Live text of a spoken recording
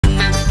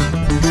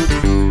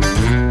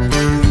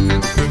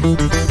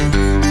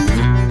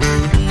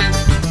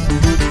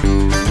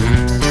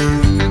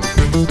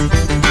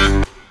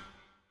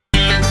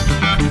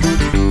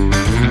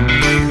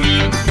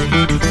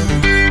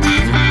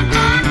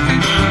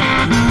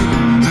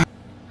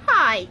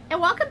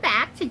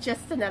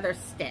just another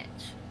stitch.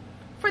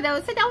 For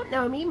those that don't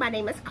know me, my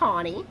name is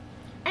Connie,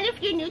 and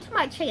if you're new to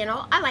my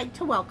channel, I'd like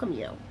to welcome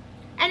you.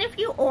 And if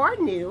you are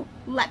new,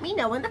 let me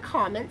know in the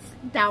comments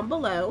down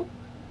below.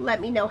 Let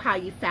me know how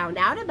you found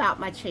out about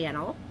my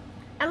channel,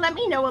 and let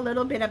me know a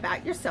little bit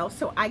about yourself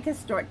so I can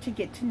start to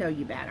get to know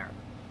you better.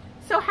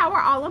 So how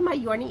are all of my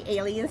Yarny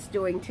aliens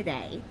doing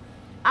today?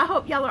 I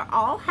hope y'all are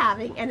all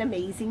having an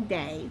amazing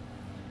day.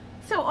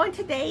 So on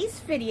today's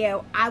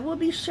video, I will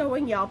be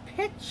showing y'all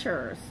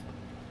pictures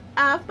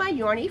of my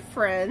Yarny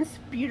friends'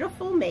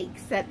 beautiful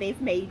makes that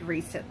they've made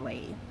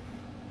recently.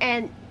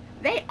 And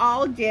they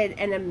all did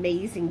an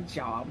amazing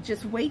job.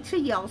 Just wait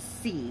till y'all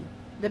see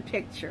the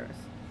pictures.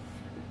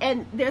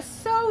 And there's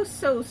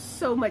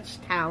so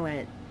much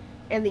talent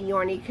in the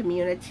Yarny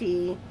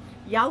community.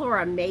 Y'all are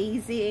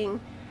amazing.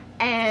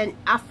 And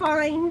I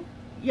find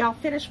y'all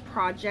finished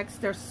projects,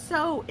 they're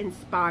so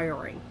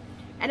inspiring.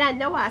 And I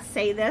know I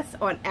say this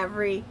on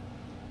every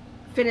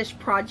finished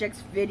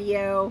projects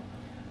video,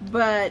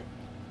 but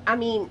I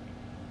mean,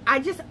 I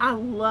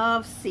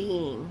love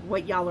seeing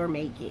what y'all are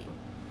making.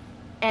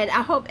 And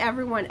I hope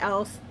everyone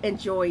else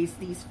enjoys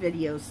these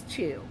videos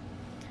too.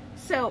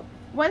 So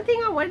one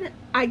thing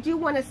I do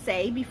want to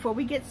say before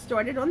we get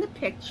started on the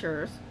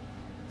pictures,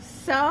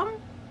 some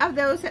of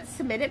those that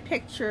submitted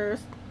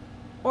pictures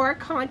are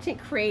content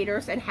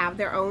creators and have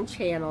their own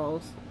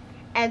channels,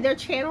 and their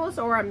channels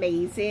are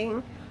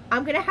amazing.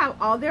 I'm going to have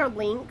all their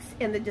links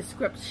in the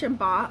description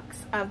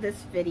box of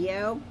this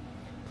video.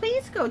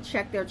 Please go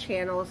check their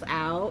channels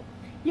out.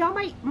 Y'all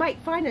might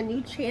find a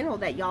new channel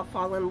that y'all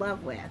fall in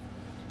love with.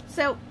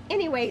 So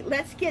anyway,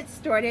 let's get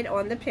started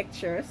on the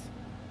pictures.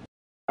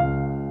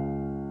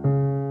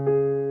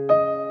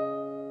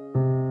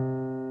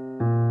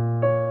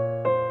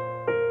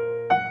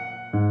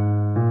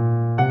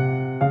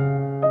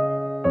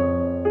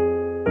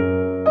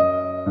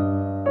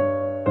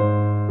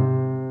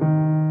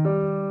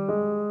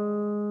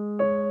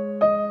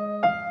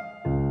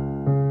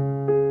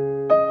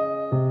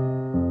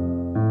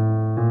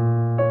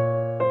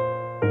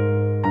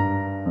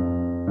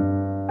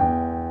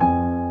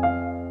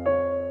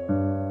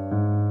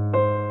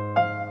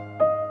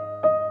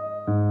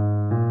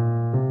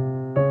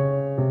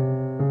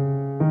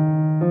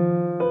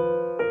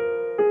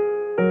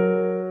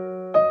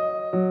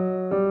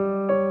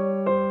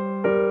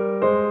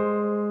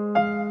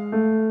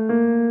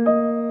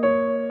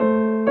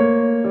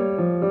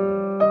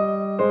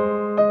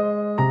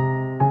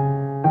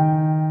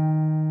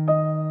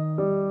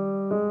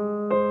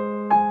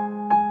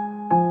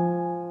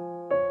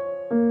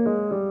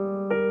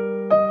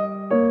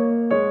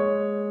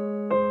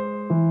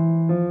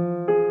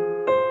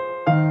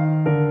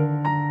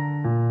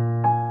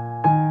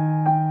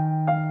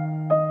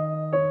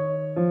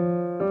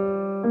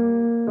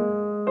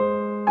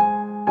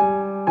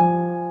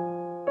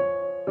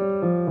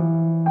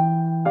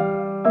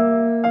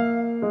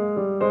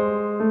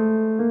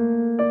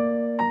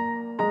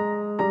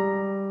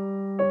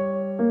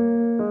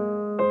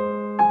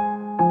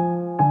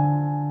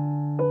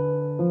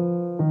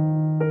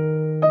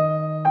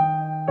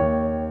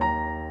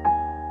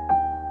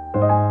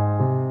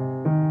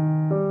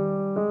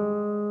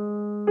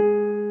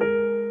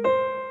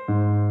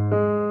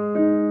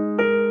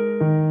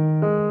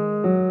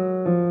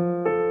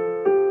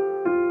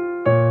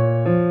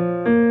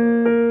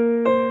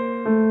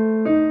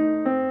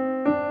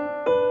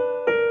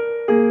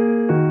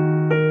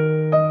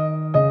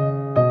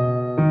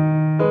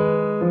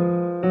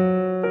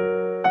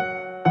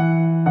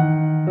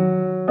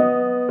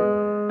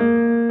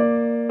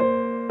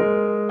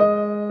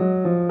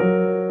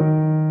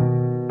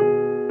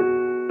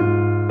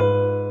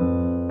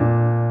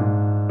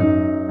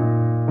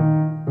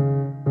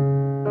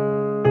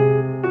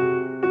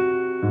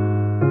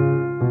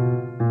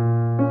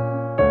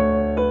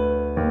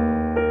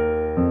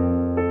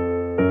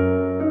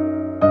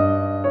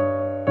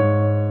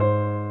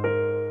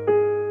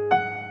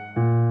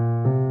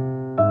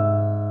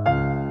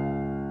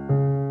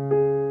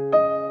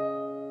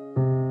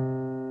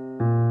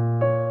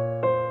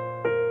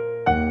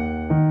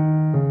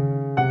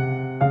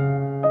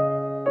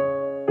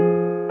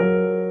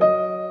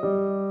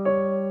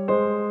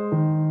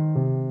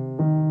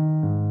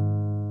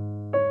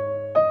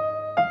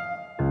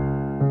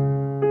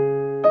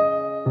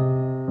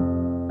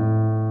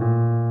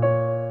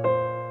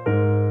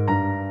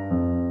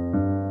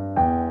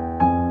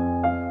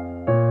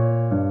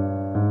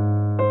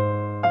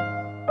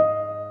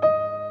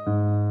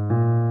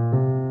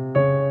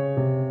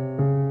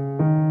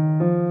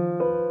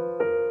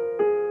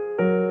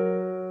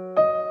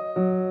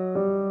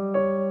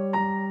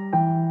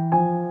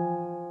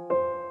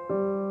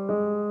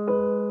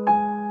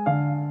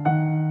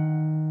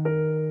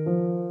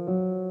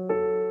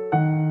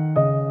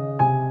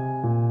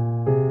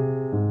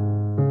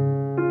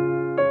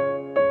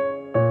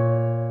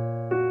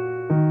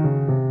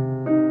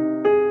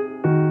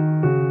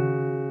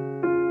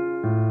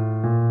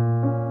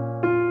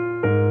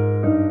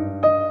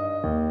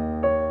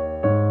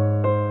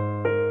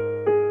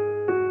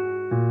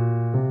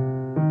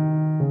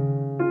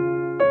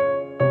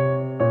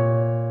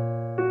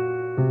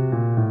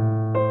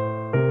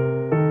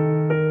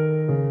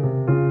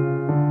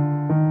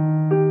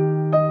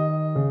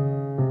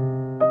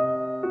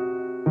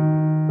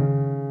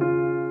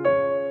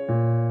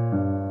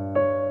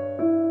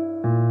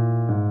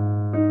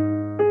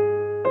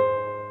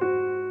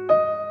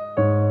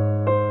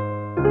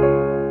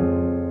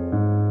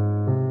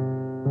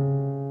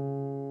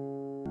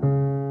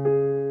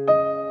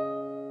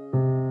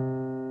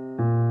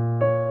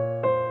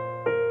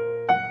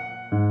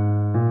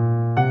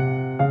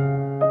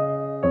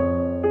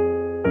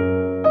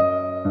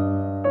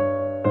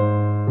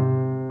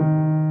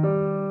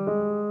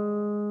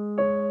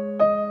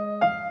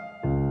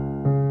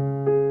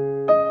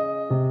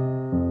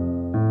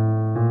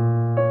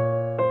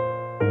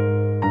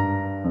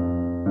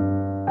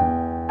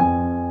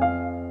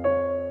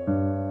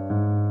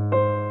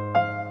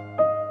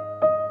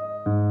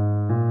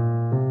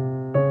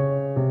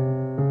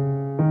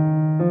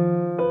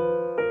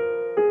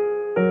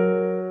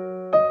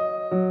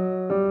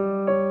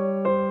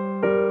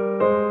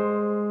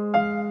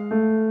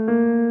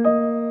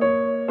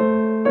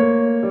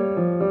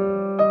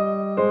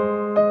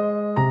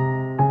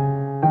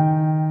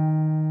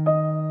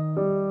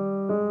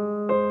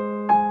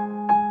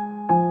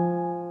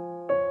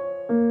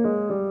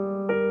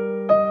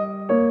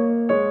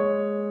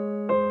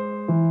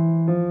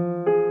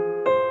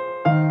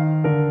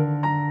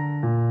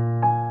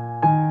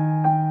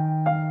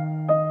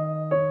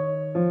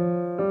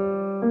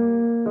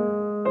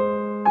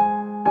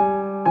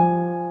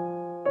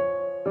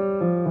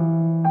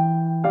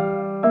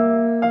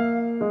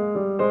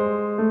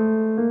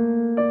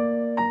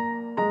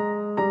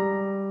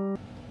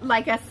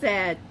 like I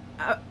said,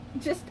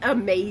 just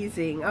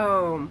amazing.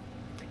 Y'all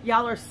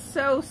are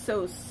so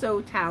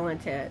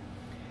talented.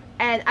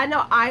 And I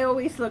know I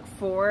always look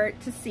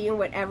forward to seeing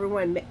what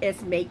everyone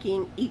is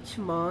making each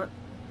month.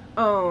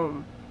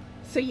 So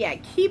yeah,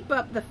 keep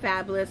up the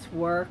fabulous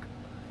work,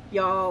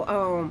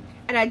 y'all.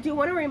 And I do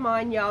want to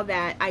remind y'all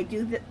that I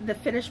do the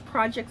finished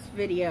projects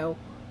video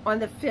on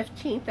the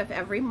 15th of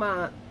every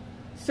month.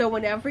 So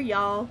whenever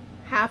y'all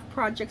have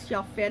projects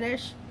y'all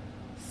finish,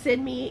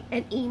 send me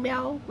an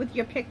email with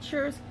your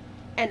pictures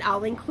and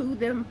I'll include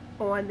them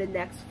on the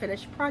next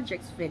finished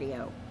projects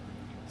video.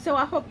 So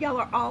I hope y'all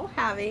are all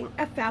having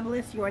a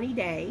fabulous Yarny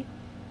day.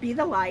 Be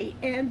the light,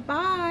 and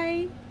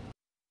bye!